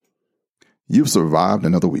You've survived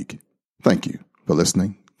another week. Thank you for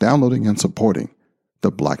listening, downloading, and supporting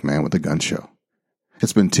the Black Man with a Gun show.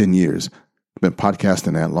 It's been 10 years. I've been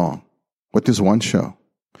podcasting that long with this one show.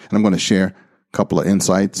 And I'm going to share a couple of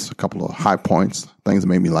insights, a couple of high points, things that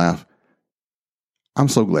made me laugh. I'm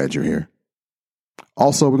so glad you're here.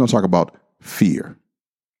 Also, we're going to talk about fear.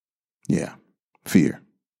 Yeah, fear.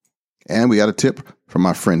 And we got a tip from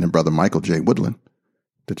my friend and brother Michael J. Woodland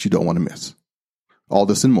that you don't want to miss. All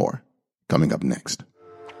this and more coming up next.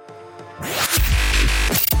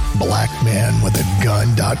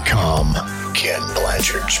 BlackManWithAGun.com, Ken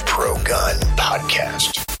Blanchard's Pro-Gun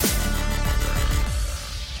Podcast.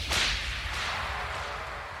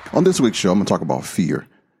 On this week's show, I'm going to talk about fear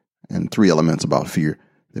and 3 elements about fear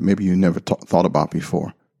that maybe you never thought about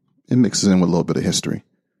before. It mixes in with a little bit of history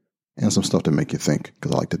and some stuff to make you think,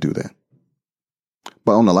 because I like to do that.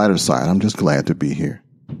 But on the lighter side, I'm just glad to be here.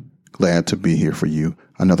 Glad to be here for you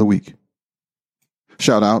another week.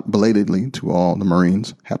 Shout out belatedly to all the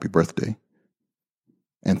Marines. Happy birthday.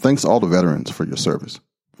 And thanks to all the veterans for your service.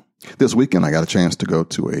 This weekend, I got a chance to go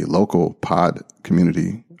to a local pod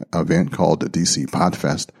community event called the DC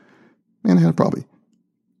Podfest. And I had probably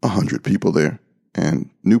 100 people there, and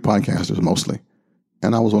new podcasters mostly.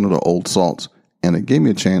 And I was one of the old salts, and it gave me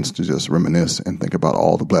a chance to just reminisce and think about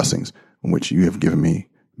all the blessings in which you have given me,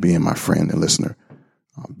 being my friend and listener,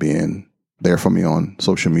 being there for me on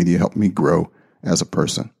social media, helped me grow as a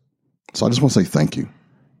person. So I just want to say thank you.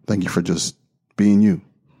 Thank you for just being you.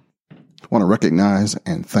 I want to recognize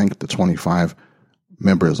and thank the 25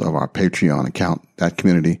 members of our Patreon account. That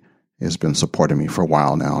community has been supporting me for a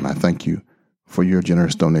while now, and I thank you for your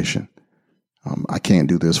generous donation. I can't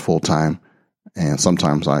do this full time, and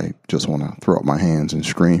sometimes I just want to throw up my hands and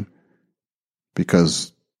scream,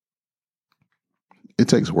 because it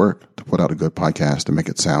takes work to put out a good podcast, to make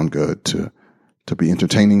it sound good, to be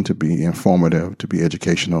entertaining, to be informative, to be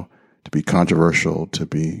educational, to be controversial, to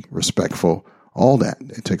be respectful, all that.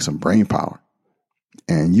 It takes some brain power,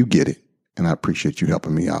 and you get it, and I appreciate you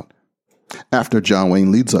helping me out. After John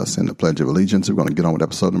Wayne leads us in the Pledge of Allegiance, we're going to get on with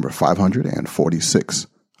episode number 546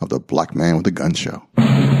 of the Black Man with a Gun show.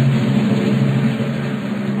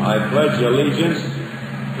 I pledge allegiance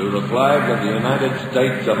to the flag of the United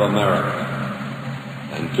States of America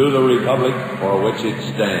and to the republic for which it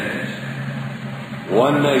stands,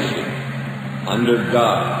 one nation, under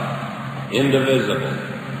God, indivisible,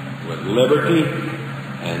 with liberty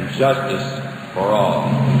and justice for all.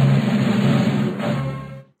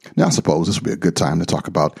 Now, I suppose this would be a good time to talk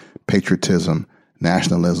about patriotism,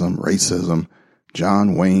 nationalism, racism,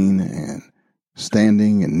 John Wayne, and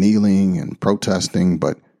standing and kneeling and protesting,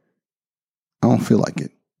 but I don't feel like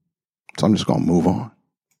it. So I'm just going to move on.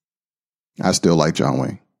 I still like John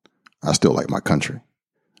Wayne. I still like my country.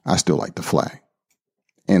 I still like the flag.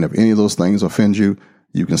 And if any of those things offend you,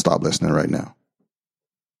 you can stop listening right now.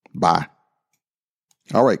 Bye.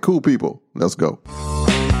 All right, cool people. Let's go.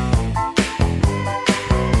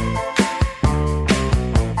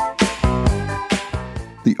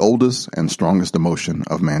 The oldest and strongest emotion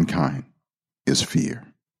of mankind is fear.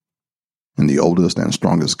 And the oldest and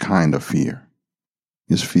strongest kind of fear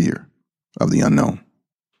is fear of the unknown.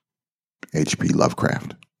 H.P.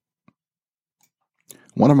 Lovecraft.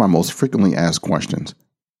 One of my most frequently asked questions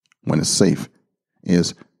when it's safe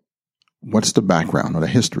is, what's the background or the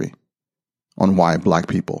history on why black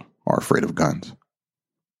people are afraid of guns?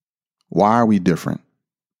 Why are we different?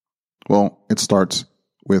 Well, it starts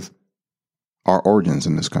with our origins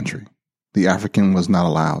in this country. The African was not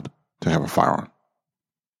allowed to have a firearm.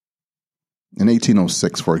 In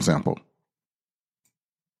 1806, for example,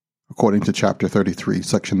 according to Chapter 33,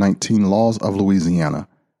 Section 19, Laws of Louisiana,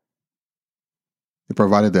 it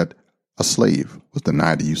provided that a slave was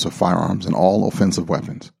denied the use of firearms and all offensive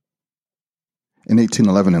weapons. In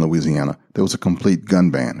 1811 in Louisiana, there was a complete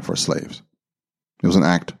gun ban for slaves. It was an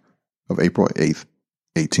act of April 8th,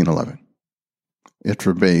 1811. It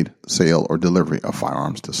forbade sale or delivery of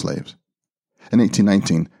firearms to slaves. In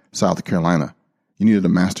 1819, South Carolina, you needed a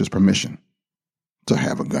master's permission to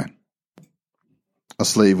have a gun. A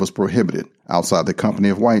slave was prohibited outside the company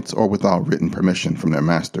of whites or without written permission from their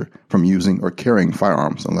master from using or carrying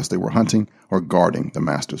firearms unless they were hunting or guarding the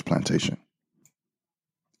master's plantation.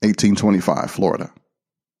 1825, Florida.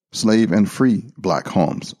 Slave and free black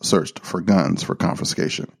homes searched for guns for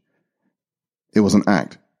confiscation. It was an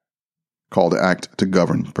act called the Act to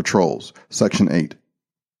Govern Patrols, Section 8,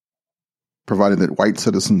 provided that white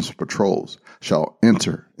citizens' patrols shall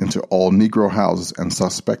enter into all Negro houses and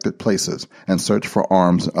suspected places and search for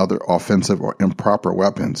arms and other offensive or improper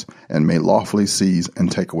weapons, and may lawfully seize and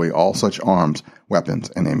take away all such arms, weapons,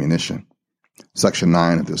 and ammunition. Section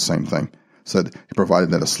 9 of this same thing said it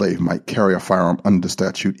provided that a slave might carry a firearm under the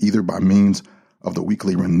statute either by means of the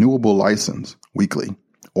weekly renewable license, weekly,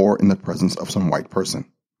 or in the presence of some white person.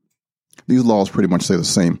 These laws pretty much stay the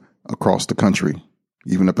same across the country,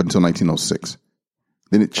 even up until 1906.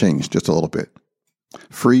 Then it changed just a little bit.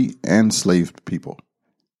 Free and enslaved people,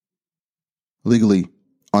 legally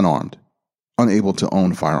unarmed, unable to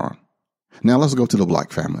own a firearm. Now let's go to the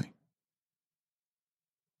black family.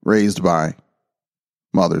 Raised by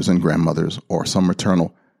mothers and grandmothers or some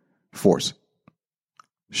maternal force.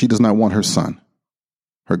 She does not want her son,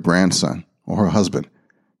 her grandson, or her husband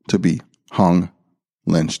to be hung,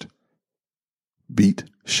 lynched, beat,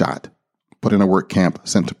 shot, put in a work camp,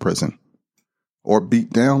 sent to prison, or beat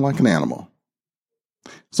down like an animal.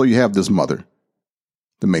 So you have this mother,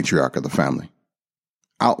 the matriarch of the family,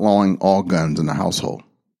 outlawing all guns in the household.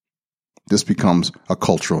 This becomes a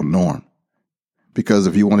cultural norm because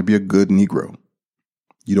if you want to be a good Negro,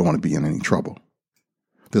 you don't want to be in any trouble.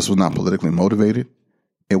 This was not politically motivated.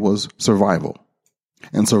 It was survival,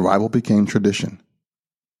 and survival became tradition.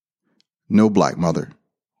 No black mother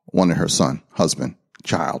wanted her son, husband,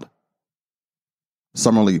 child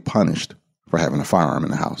summarily punished for having a firearm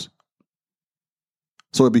in the house.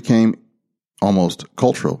 So it became almost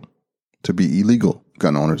cultural to be illegal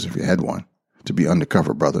gun owners if you had one, to be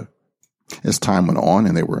undercover brother. As time went on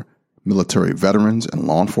and there were military veterans and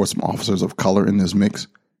law enforcement officers of color in this mix,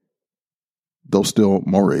 those still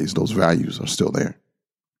mores, those values are still there.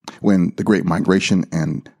 When the Great Migration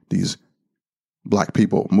and these black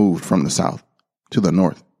people moved from the South to the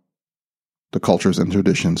North, the cultures and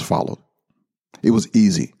traditions followed. It was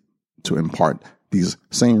easy to impart these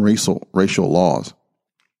same racial laws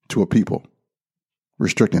to a people,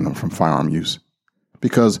 restricting them from firearm use,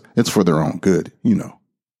 because it's for their own good, you know.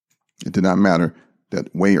 It did not matter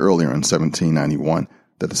that way earlier in 1791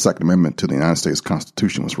 that the Second Amendment to the United States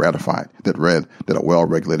Constitution was ratified that read that a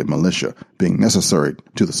well-regulated militia, being necessary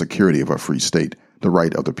to the security of a free state, the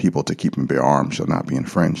right of the people to keep and bear arms shall not be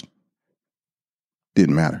infringed.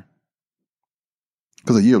 Didn't matter.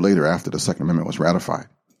 Because a year later after the Second Amendment was ratified,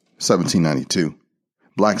 1792,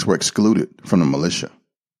 blacks were excluded from the militia,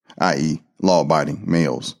 i.e. law-abiding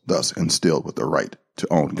males, thus instilled with the right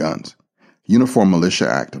to own guns. Uniform Militia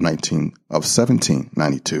Act of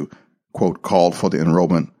 1792, quote, called for the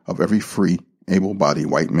enrollment of every free, able-bodied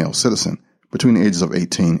white male citizen between the ages of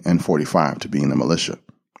 18 and 45 to be in the militia,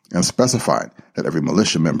 and specified that every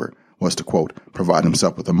militia member was to, quote, provide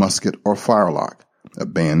himself with a musket or firelock, a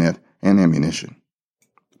bayonet, and ammunition.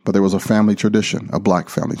 But there was a family tradition, a black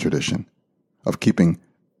family tradition, of keeping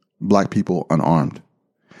black people unarmed,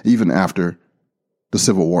 even after the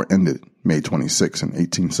Civil War ended May 26 in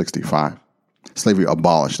 1865. Slavery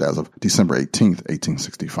abolished as of December 18,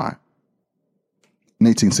 1865. In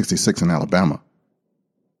 1866 in Alabama,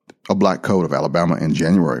 a black code of Alabama in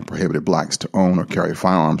January prohibited blacks to own or carry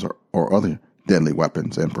firearms or other deadly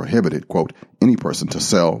weapons and prohibited, quote, any person to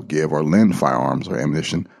sell, give, or lend firearms or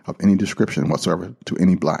ammunition of any description whatsoever to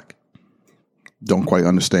any black. Don't quite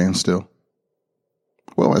understand still?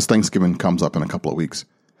 Well, as Thanksgiving comes up in a couple of weeks,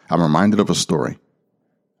 I'm reminded of a story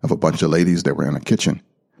of a bunch of ladies that were in a kitchen.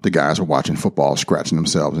 The guys were watching football, scratching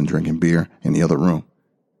themselves and drinking beer in the other room.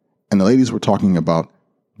 And the ladies were talking about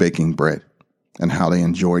baking bread and how they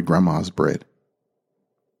enjoyed grandma's bread.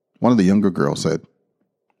 One of the younger girls said,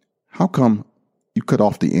 how come you cut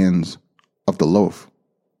off the ends of the loaf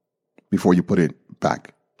before you put it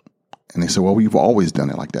back? And they said, well, we've always done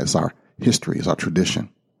it like that. It's our history. It's our tradition.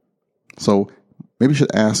 So maybe you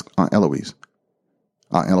should ask Aunt Eloise.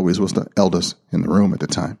 Aunt Eloise was the eldest in the room at the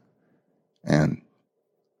time. And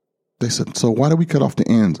they said, so why do we cut off the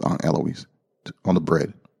ends, Aunt Eloise, on the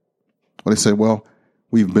bread? Well, they said, well,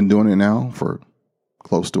 we've been doing it now for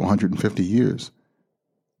close to 150 years.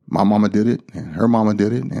 My mama did it, and her mama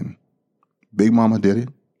did it, and Big Mama did it.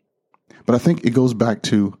 But I think it goes back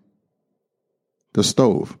to the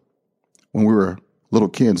stove. When we were little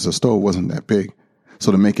kids, the stove wasn't that big.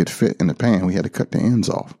 So to make it fit in the pan, we had to cut the ends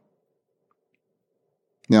off.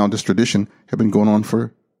 Now, this tradition had been going on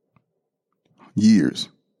for years,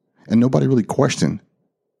 and nobody really questioned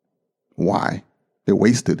why they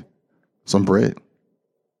wasted some bread.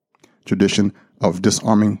 Tradition of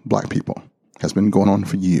disarming black people has been going on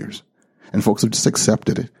for years, and folks have just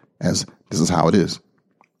accepted it as this is how it is.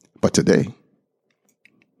 But today,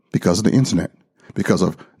 because of the internet, because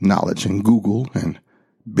of knowledge and Google and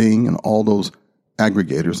Bing and all those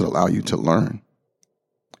aggregators that allow you to learn,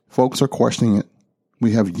 folks are questioning it.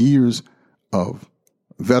 We have years of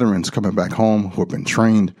veterans coming back home who have been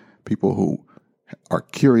trained, people who are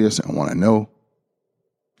curious and want to know,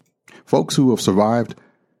 folks who have survived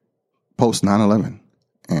post 9/11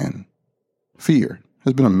 and Fear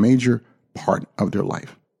has been a major part of their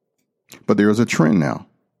life. But there is a trend now,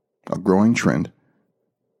 a growing trend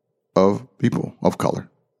of people of color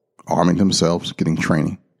arming themselves, getting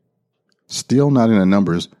training. Still not in the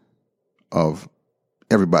numbers of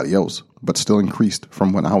everybody else, but still increased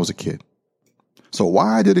from when I was a kid. So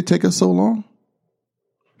why did it take us so long?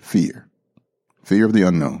 Fear. Fear of the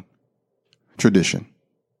unknown. Tradition.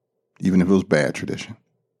 Even if it was bad tradition.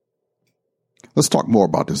 Let's talk more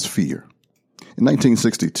about this fear. In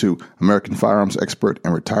 1962, American firearms expert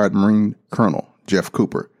and retired Marine Colonel Jeff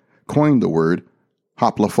Cooper coined the word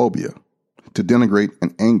hoplophobia to denigrate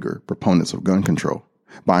and anger proponents of gun control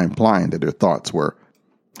by implying that their thoughts were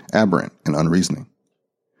aberrant and unreasoning.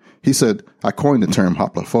 He said, "I coined the term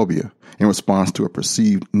hoplophobia in response to a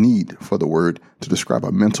perceived need for the word to describe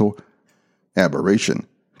a mental aberration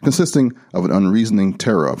consisting of an unreasoning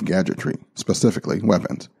terror of gadgetry, specifically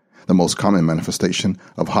weapons. The most common manifestation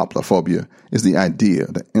of hoplophobia is the idea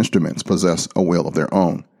that instruments possess a will of their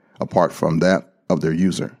own, apart from that of their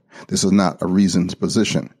user. This is not a reasoned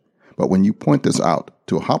position, but when you point this out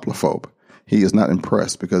to a hoplophobe, he is not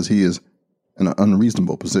impressed because he is in an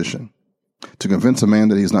unreasonable position. To convince a man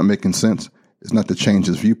that he is not making sense is not to change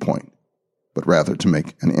his viewpoint, but rather to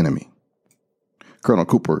make an enemy." Colonel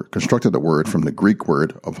Cooper constructed the word from the Greek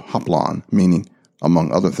word of hoplon, meaning,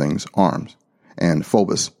 among other things, arms, and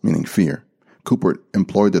phobos, meaning fear. Cooper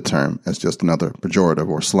employed the term as just another pejorative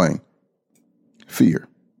or slang. Fear.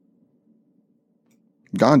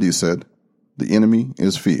 Gandhi said, "The enemy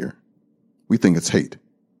is fear. We think it's hate,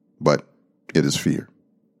 but it is fear."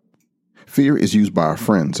 Fear is used by our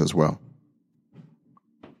friends as well.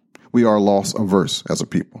 We are loss averse as a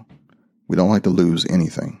people. We don't like to lose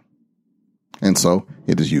anything. And so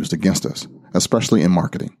it is used against us, especially in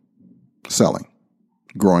marketing, selling,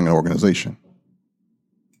 growing an organization.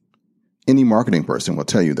 Any marketing person will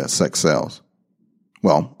tell you that sex sells.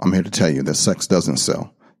 Well, I'm here to tell you that sex doesn't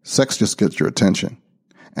sell. Sex just gets your attention.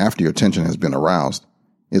 After your attention has been aroused,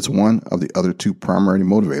 it's one of the other two primary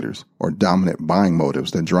motivators or dominant buying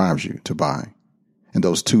motives that drives you to buy. And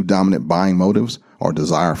those two dominant buying motives are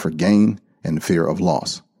desire for gain and fear of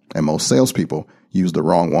loss. And most salespeople use the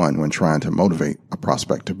wrong one when trying to motivate a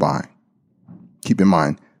prospect to buy. Keep in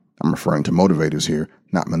mind, I'm referring to motivators here,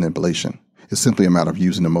 not manipulation. It's simply a matter of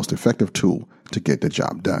using the most effective tool to get the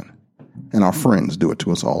job done. And our friends do it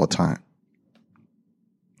to us all the time.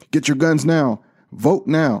 Get your guns now. Vote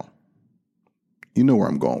now. You know where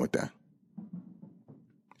I'm going with that.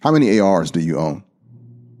 How many ARs do you own?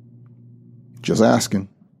 Just asking.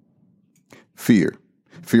 Fear.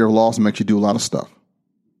 Fear of loss makes you do a lot of stuff.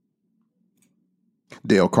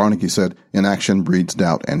 Dale Carnegie said, "Inaction breeds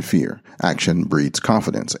doubt and fear. Action breeds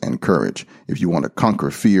confidence and courage. If you want to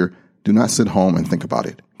conquer fear, do not sit home and think about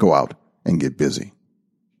it. Go out and get busy."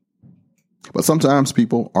 But sometimes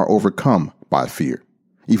people are overcome by fear,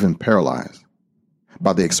 even paralyzed,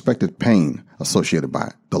 by the expected pain associated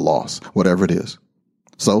by the loss, whatever it is.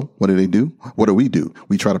 So what do they do? What do?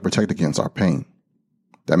 We try to protect against our pain.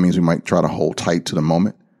 That means we might try to hold tight to the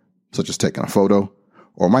moment, such as taking a photo,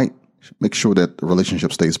 or might make sure that the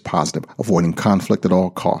relationship stays positive, avoiding conflict at all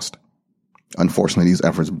cost. Unfortunately, these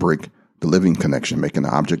efforts break the living connection, making the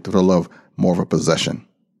object of their love more of a possession.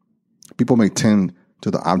 People may tend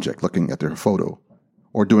to the object looking at their photo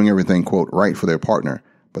or doing everything, quote, right for their partner,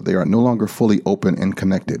 but they are no longer fully open and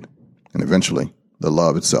connected, and eventually the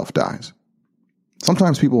love itself dies.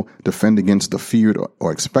 Sometimes people defend against the feared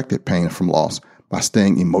or expected pain from loss by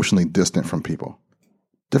staying emotionally distant from people.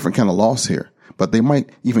 Different kind of loss here, but they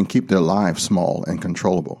might even keep their lives small and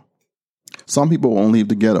controllable. Some people won't leave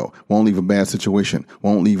the ghetto, won't leave a bad situation,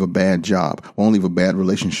 won't leave a bad job, won't leave a bad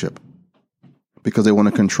relationship because they want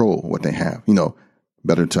to control what they have.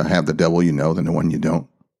 Better to have the devil you know than the one you don't.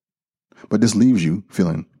 But this leaves you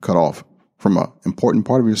feeling cut off from an important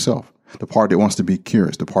part of yourself, the part that wants to be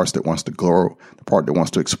curious, the part that wants to grow, the part that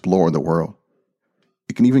wants to explore the world.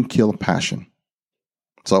 It can even kill passion.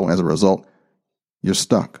 So as a result, you're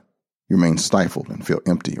stuck. You remain stifled and feel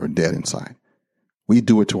empty or dead inside. We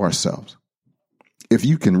do it to ourselves. If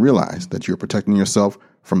you can realize that you're protecting yourself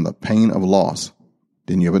from the pain of loss,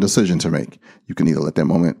 then you have a decision to make. You can either let that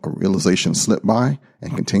moment of realization slip by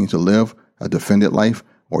and continue to live a defended life,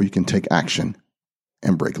 or you can take action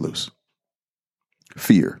and break loose.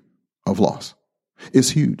 Fear of loss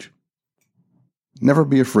is huge. Never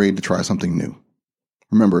be afraid to try something new.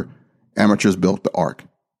 Remember, amateurs built the Ark.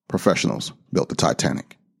 Professionals built the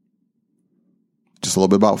Titanic. Just a little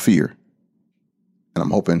bit about fear, and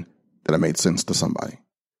I'm hoping that it made sense to somebody.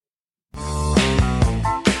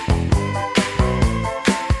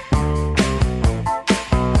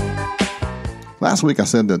 Last week I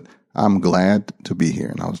said that I'm glad to be here,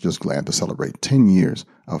 and I was just glad to celebrate 10 years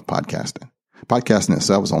of podcasting. Podcasting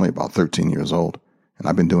itself is only about 13 years old, and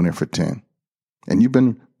I've been doing it for 10. And you've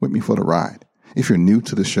been with me for the ride. If you're new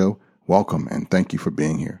to the show, welcome, and thank you for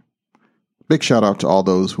being here. Big shout out to all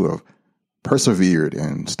those who have persevered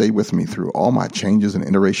and stayed with me through all my changes and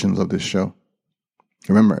iterations of this show.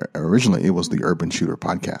 Remember, originally it was the Urban Shooter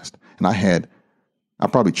podcast, and I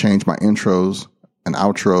probably changed my intros and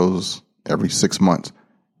outros every 6 months,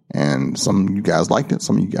 and some of you guys liked it,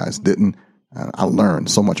 some of you guys didn't. I learned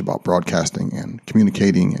so much about broadcasting and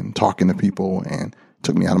communicating and talking to people, and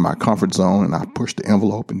took me out of my comfort zone, and I pushed the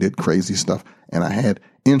envelope and did crazy stuff, and I had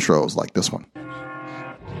intros like this one.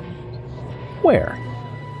 Where?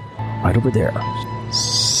 Right over there.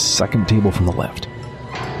 Second table from the left.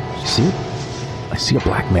 See it? I see a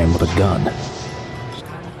black man with a gun.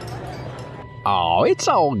 Oh, it's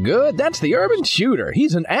all good. That's the Urban Shooter.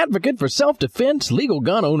 He's an advocate for self-defense, legal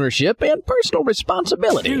gun ownership, and personal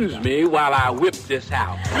responsibility. Excuse me while I whip this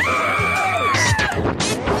house.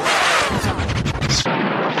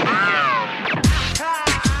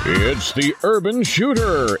 It's the Urban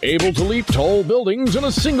Shooter, able to leap tall buildings in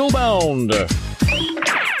a single bound.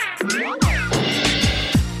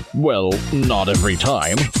 Well, not every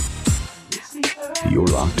time. You're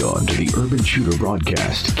locked on to the Urban Shooter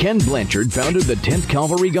broadcast. Ken Blanchard founded the 10th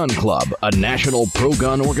Cavalry Gun Club, a national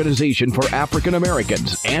pro-gun organization for African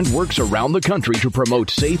Americans, and works around the country to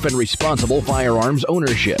promote safe and responsible firearms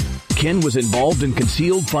ownership. Ken was involved in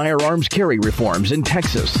concealed firearms carry reforms in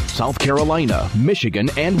Texas, South Carolina, Michigan,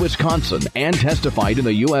 and Wisconsin, and testified in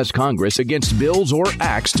the U.S. Congress against bills or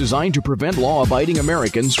acts designed to prevent law-abiding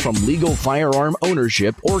Americans from legal firearm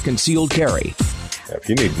ownership or concealed carry. If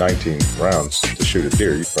you need 19 rounds to shoot a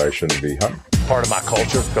deer, you probably shouldn't be hunting. Part of my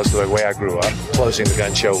culture, because of the way I grew up, closing the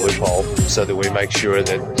gun show loophole so that we make sure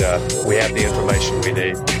that we have the information we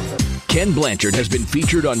need. Ken Blanchard has been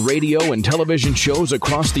featured on radio and television shows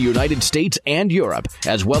across the United States and Europe,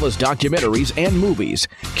 as well as documentaries and movies.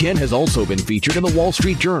 Ken has also been featured in the Wall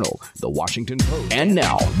Street Journal, the Washington Post, and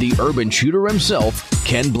now the Urban Shooter himself,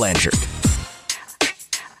 Ken Blanchard.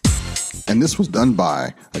 And this was done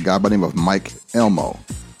by a guy by the name of Mike Elmo.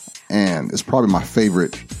 And it's probably my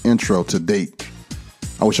favorite intro to date.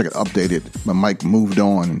 I wish I could update it, but Mike moved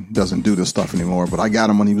on and doesn't do this stuff anymore. But I got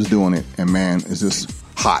him when he was doing it. And man, is this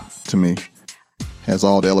hot to me. Has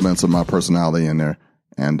all the elements of my personality in there.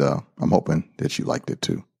 And I'm hoping that you liked it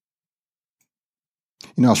too.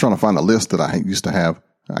 You know, I was trying to find a list that I used to have.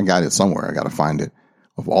 I got it somewhere. I got to find it.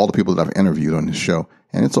 Of all the people that I've interviewed on this show.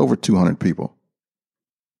 And it's over 200 people.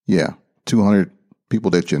 Yeah. 200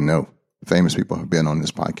 people that you know, famous people, have been on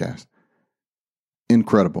this podcast.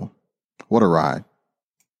 Incredible. What a ride.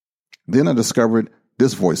 Then I discovered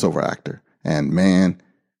this voiceover actor, and man,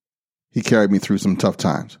 he carried me through some tough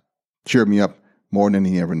times. Cheered me up more than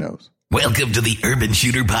he ever knows. Welcome to the Urban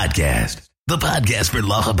Shooter Podcast, the podcast for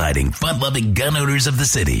law-abiding, fun-loving gun owners of the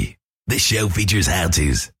city. This show features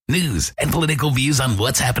how-tos, news, and political views on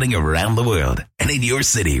what's happening around the world and in your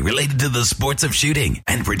city related to the sports of shooting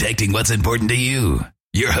and protecting what's important to you.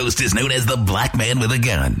 Your host is known as the Black Man with a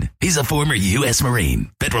Gun. He's a former U.S.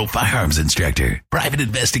 Marine, federal firearms instructor, private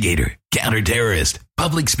investigator, counter-terrorist,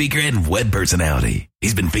 public speaker, and web personality.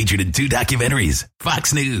 He's been featured in 2 documentaries,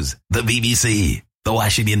 Fox News, the BBC, the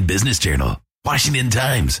Washington Business Journal, Washington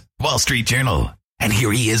Times, Wall Street Journal. And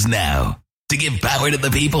here he is now to give power to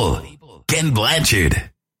the people, Ken Blanchard.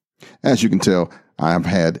 As you can tell, I have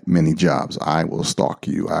had many jobs. I will stalk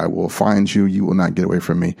you. I will find you. You will not get away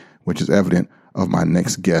from me, which is evident of my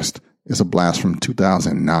next guest. It's a blast from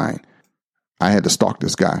 2009. I had to stalk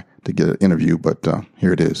this guy to get an interview, but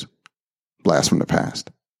here it is. Blast from the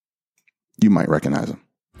past. You might recognize him.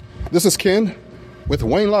 This is Ken with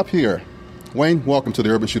Wayne LaPierre. Wayne, welcome to the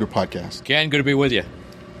Urban Shooter Podcast. Ken, good to be with you.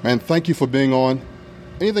 Man, thank you for being on.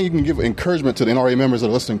 Anything you can give encouragement to the NRA members that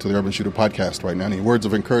are listening to the Urban Shooter Podcast right now? Any words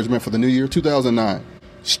of encouragement for the new year, 2009?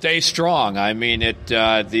 Stay strong. I mean,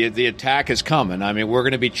 the attack is coming. I mean, we're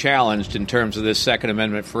going to be challenged in terms of this Second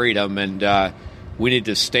Amendment freedom, and we need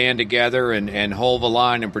to stand together and hold the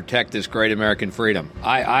line and protect this great American freedom.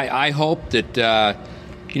 I hope that, the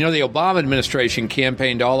Obama administration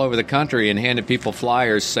campaigned all over the country and handed people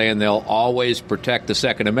flyers saying they'll always protect the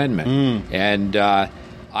Second Amendment. And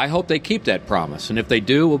I hope they keep that promise. And if they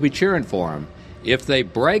do, we'll be cheering for them. If they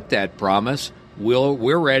break that promise,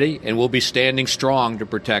 we're ready, and we'll be standing strong to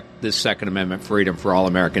protect this Second Amendment freedom for all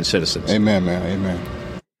American citizens. Amen, man. Amen.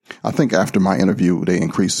 I think after my interview, they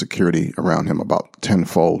increased security around him about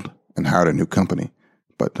tenfold and hired a new company.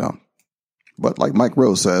 But like Mike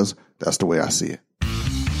Rose says, that's the way I see it.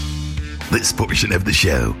 This portion of the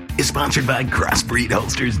show is sponsored by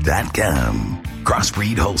CrossbreedHolsters.com.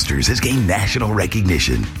 Crossbreed Holsters has gained national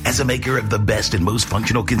recognition as a maker of the best and most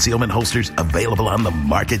functional concealment holsters available on the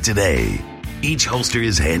market today. Each holster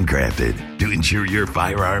is handcrafted to ensure your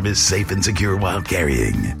firearm is safe and secure while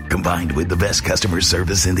carrying, combined with the best customer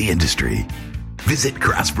service in the industry. Visit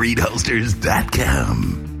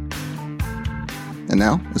CrossbreedHolsters.com. And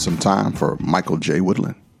now it's some time for Michael J.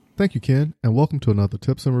 Woodland. Thank you, Ken, and welcome to another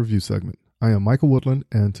Tips and Review segment. I am Michael Woodland,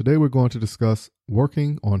 and today we're going to discuss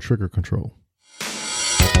working on trigger control.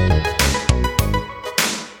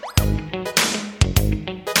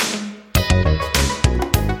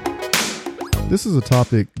 This is a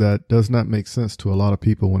topic that does not make sense to a lot of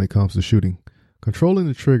people when it comes to shooting. Controlling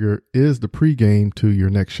the trigger is the pregame to your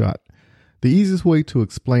next shot. The easiest way to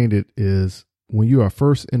explain it is when you are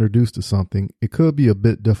first introduced to something, it could be a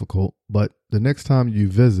bit difficult, but the next time you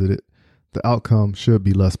visit it, the outcome should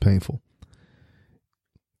be less painful.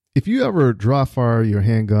 If you ever dry fire your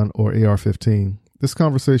handgun or AR-15, this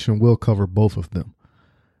conversation will cover both of them.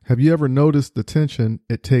 Have you ever noticed the tension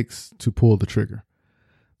it takes to pull the trigger?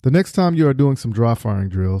 The next time you are doing some dry firing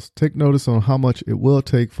drills, take notice on how much it will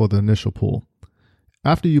take for the initial pull.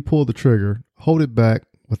 After you pull the trigger, hold it back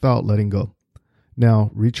without letting go.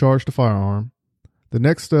 Now, recharge the firearm. The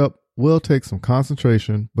next step will take some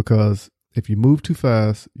concentration because if you move too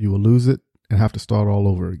fast, you will lose it and have to start all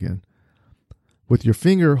over again. With your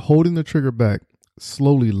finger holding the trigger back,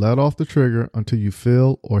 slowly let off the trigger until you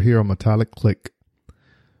feel or hear a metallic click.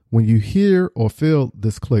 When you hear or feel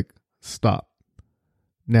this click, stop.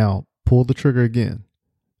 Now, pull the trigger again.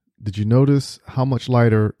 Did you notice how much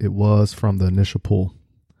lighter it was from the initial pull?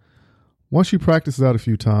 Once you practice that a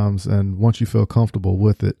few times and once you feel comfortable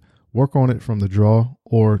with it, work on it from the draw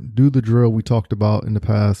or do the drill we talked about in the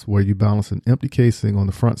past where you balance an empty casing on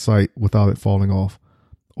the front sight without it falling off.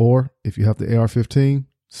 Or if you have the AR-15,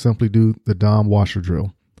 simply do the dime washer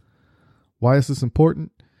drill. Why is this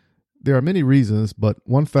important? There are many reasons, but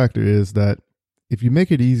one factor is that if you make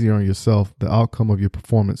it easier on yourself, the outcome of your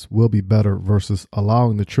performance will be better versus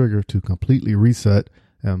allowing the trigger to completely reset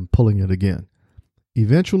and pulling it again.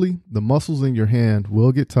 Eventually, the muscles in your hand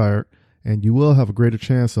will get tired and you will have a greater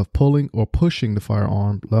chance of pulling or pushing the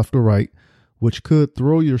firearm left or right, which could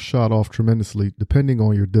throw your shot off tremendously depending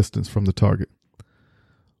on your distance from the target.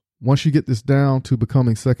 Once you get this down to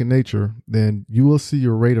becoming second nature, then you will see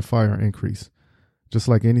your rate of fire increase. Just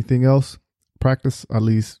like anything else, practice at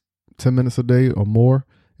least 10 minutes a day or more,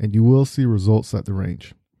 and you will see results at the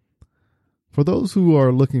range. For those who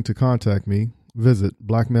are looking to contact me, visit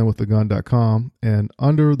blackmanwithagun.com and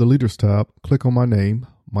under the Leaders tab, click on my name,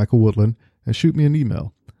 Michael Woodland, and shoot me an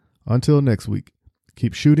email. Until next week,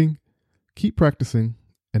 keep shooting, keep practicing,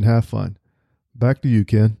 and have fun. Back to you,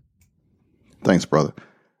 Ken. Thanks, brother.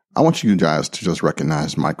 I want you guys to just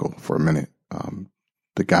recognize Michael for a minute.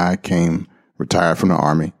 The guy retired from the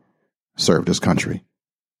Army, served his country.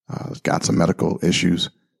 Got some medical issues,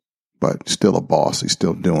 but still a boss. He's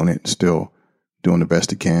still doing it, still doing the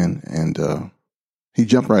best he can. And he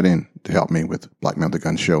jumped right in to help me with Black Man with a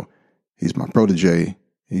Gun show. He's my protege.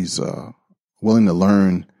 He's willing to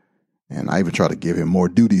learn. And I even try to give him more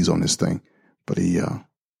duties on this thing. But he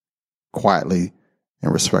quietly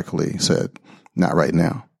and respectfully said, not right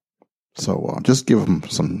now. So just give him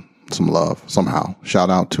some love somehow. Shout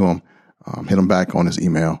out to him. Hit him back on his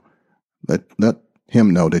email. Let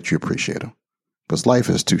him know that you appreciate him. Because life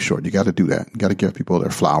is too short. You got to do that. You got to give people their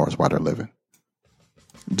flowers while they're living.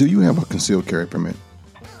 Do you have a concealed carry permit?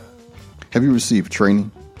 Have you received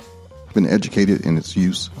training? Been educated in its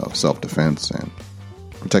use of self-defense and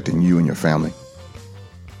protecting you and your family?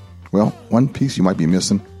 Well, one piece you might be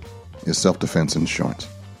missing is self-defense insurance.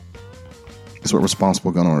 It's what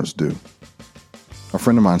responsible gun owners do. A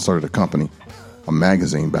friend of mine started a company, a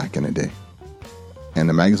magazine back in the day. And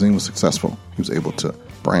the magazine was successful. He was able to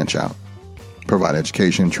branch out, provide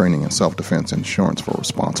education, training, and self-defense insurance for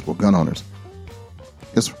responsible gun owners.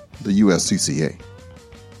 It's the USCCA.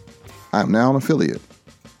 I am now an affiliate.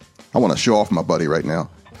 I want to show off my buddy right now.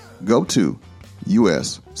 Go to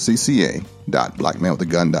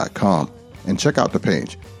uscca.blackmanwithagun.com and check out the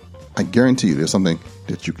page. I guarantee you there's something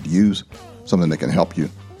that you could use, something that can help you,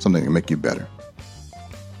 something that can make you better.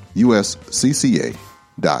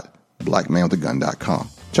 uscca.blackmanwithagun.com.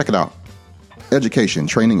 Check it out. Education,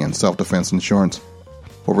 training, and self-defense insurance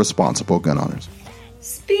for responsible gun owners.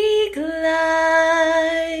 Speak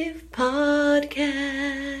Live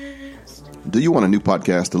Podcast. Do you want a new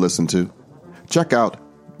podcast to listen to? Check out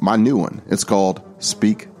my new one. It's called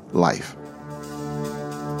Speak Life.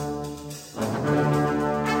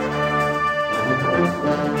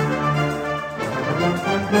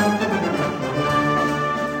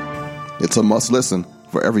 It's a must listen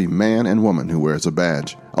for every man and woman who wears a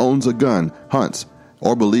badge, owns a gun, hunts,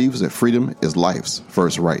 or believes that freedom is life's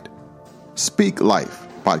first right. Speak Life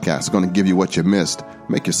podcast is going to give you what you missed,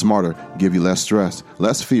 make you smarter, give you less stress,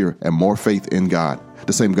 less fear, and more faith in God.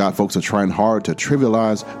 The same God folks are trying hard to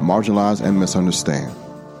trivialize, marginalize, and misunderstand.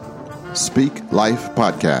 Speak Life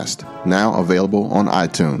podcast, now available on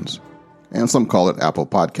iTunes. And some call it Apple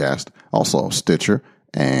Podcast, also Stitcher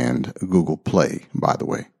and Google Play, by the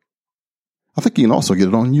way. I think you can also get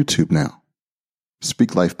it on YouTube now.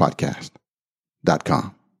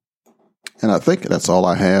 SpeakLifePodcast.com. And I think that's all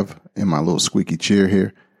I have in my little squeaky chair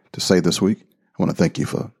here to say this week. I want to thank you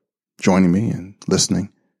for joining me and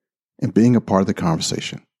listening and being a part of the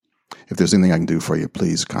conversation. If there's anything I can do for you,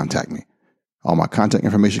 please contact me. All my contact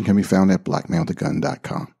information can be found at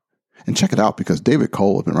blackmanwithagun.com. And check it out because David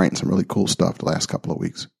Cole has been writing some really cool stuff the last couple of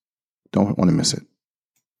weeks. Don't want to miss it.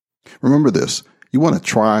 Remember this. You want to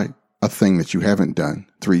try a thing that you haven't done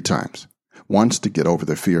 3 times. Once to get over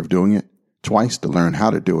the fear of doing it, twice to learn how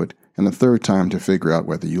to do it, and the 3rd time to figure out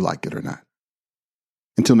whether you like it or not.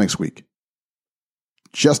 Until next week,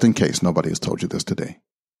 just in case nobody has told you this today,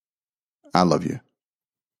 I love you.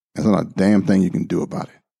 There's not a damn thing you can do about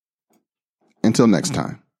it. Until next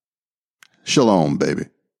time, shalom, baby.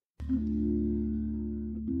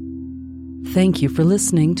 Thank you for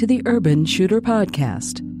listening to the Urban Shooter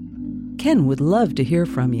Podcast. Ken would love to hear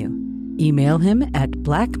from you. Email him at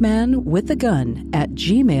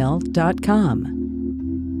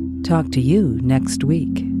blackmanwithagun@gmail.com. Talk to you next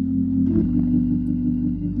week.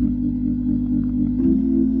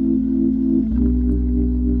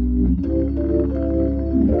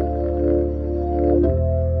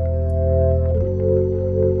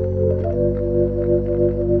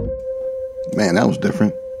 Man, that was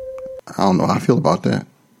different. I don't know how I feel about that.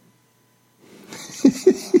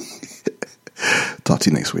 Talk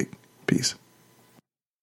to you next week. Peace.